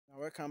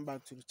welcome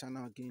back to the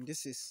channel again.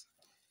 This is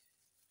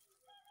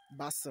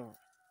basil.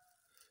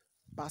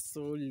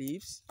 Basil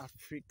leaves,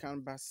 African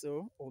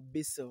basil or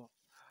basil.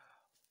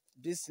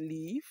 This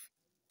leaf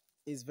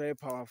is very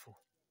powerful.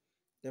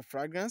 The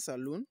fragrance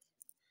alone,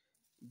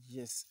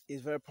 yes,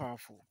 is very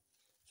powerful.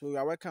 So you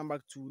are welcome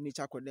back to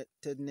Nature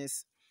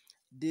Connectedness.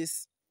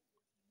 This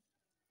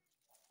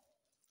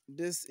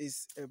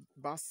is a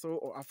basil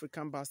or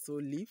African basil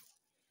leaf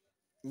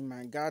in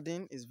my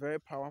garden. Is very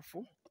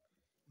powerful.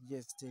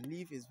 Yes, the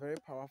leaf is very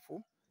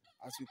powerful.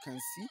 As you can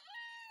see,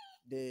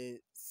 the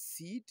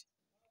seed,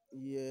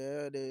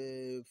 yeah,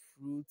 the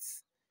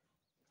fruits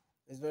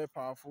is very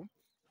powerful.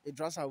 It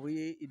drives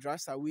away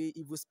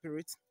evil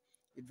spirits.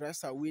 It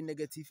drives away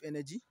negative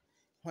energy.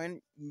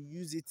 When you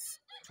use it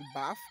to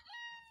bath,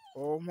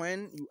 or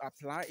when you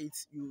apply it,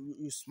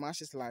 you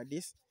smash it like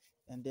this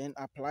and then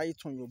apply it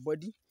on your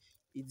body.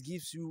 It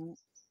gives you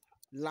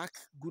luck,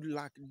 good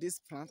luck. This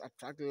plant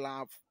attract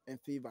love and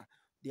favor.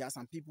 There are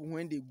some people,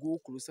 when they go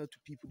closer to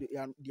people,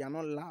 they are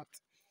not loved.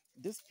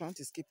 This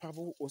plant is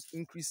capable of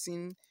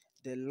increasing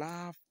the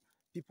love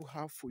people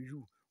have for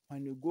you.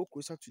 When you go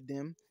closer to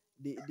them,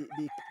 they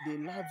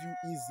love you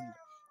easily.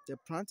 The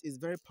plant is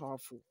very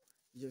powerful.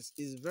 Yes,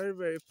 it's very,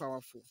 very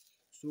powerful.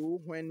 So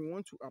when you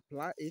want to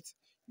apply it,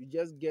 you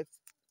just get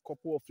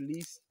couple of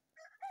leaves.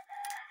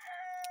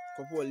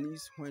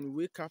 When you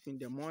wake up in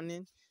the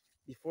morning,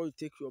 before you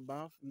take your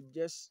bath, you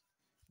just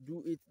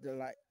do it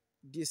like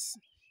this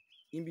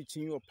in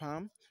between your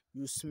palm.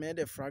 You smell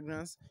the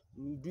fragrance.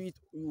 You do it.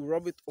 You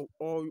rub it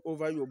all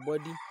over your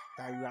body.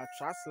 That you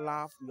attract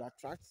love. You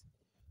attract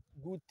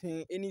good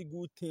thing. Any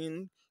good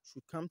thing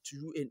should come to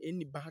you, and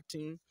any bad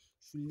thing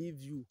should leave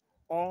you.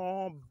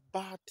 All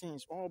bad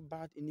things, all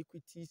bad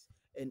iniquities,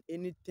 and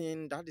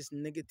anything that is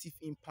negative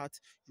impact,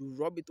 you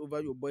rub it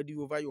over your body,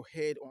 over your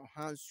head, or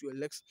hands, your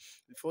legs,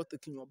 before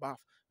taking your bath.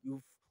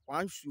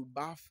 Once you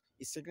bath,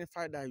 it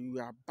signifies that you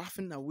are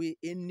bathing away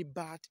any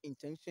bad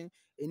intention,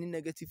 any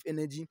negative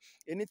energy,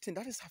 anything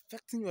that is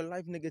affecting your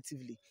life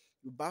negatively.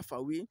 You bath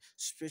away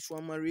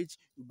spiritual marriage.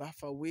 You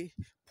bath away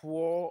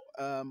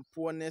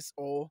poorness,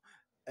 or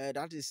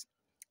that is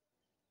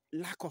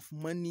lack of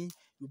money.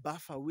 You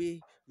bath away.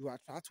 You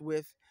attract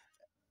wealth.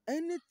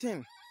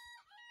 Anything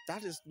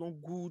that is not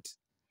good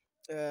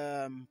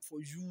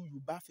for you,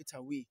 you bath it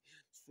away.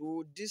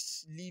 So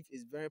this leaf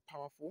is very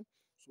powerful.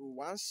 So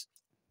once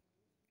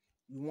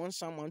you want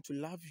someone to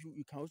love you,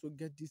 you can also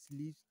get this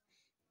leaf,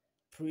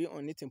 pray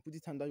on it, and put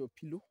it under your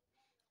pillow.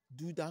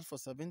 Do that for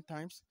 7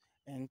 times,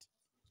 and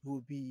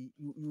you'll be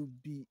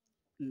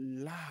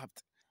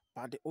loved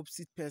by the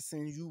opposite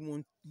person you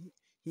want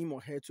him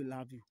or her to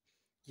love you.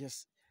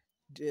 Yes,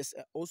 there's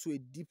also a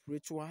deep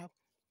ritual.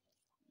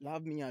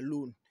 Love me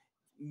alone.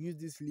 Use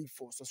this leaf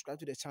for. Subscribe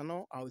to the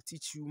channel. I'll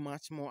teach you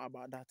much more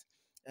about that.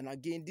 And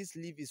again, this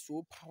leaf is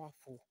so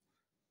powerful.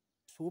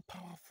 So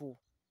powerful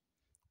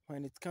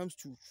when it comes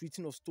to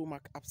treating of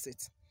stomach upset.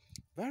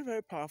 Very,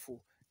 very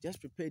powerful. Just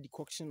prepare a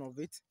decoction of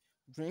it.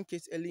 Drink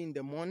it early in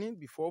the morning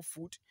before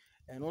food,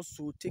 and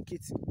also take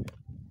it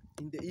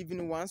in the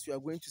evening once you are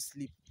going to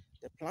sleep.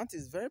 The plant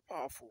is very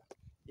powerful.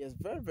 Yes,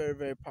 very, very,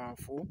 very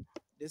powerful.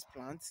 This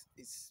plant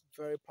is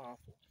very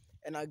powerful.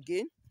 And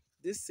again,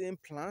 this same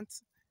plant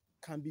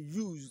can be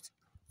used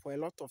for a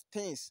lot of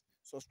things.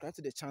 Subscribe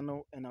to the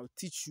channel and I'll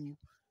teach you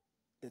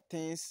the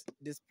things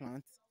this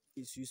plant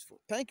is used for.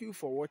 Thank you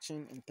for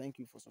watching, and thank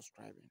you for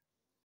subscribing.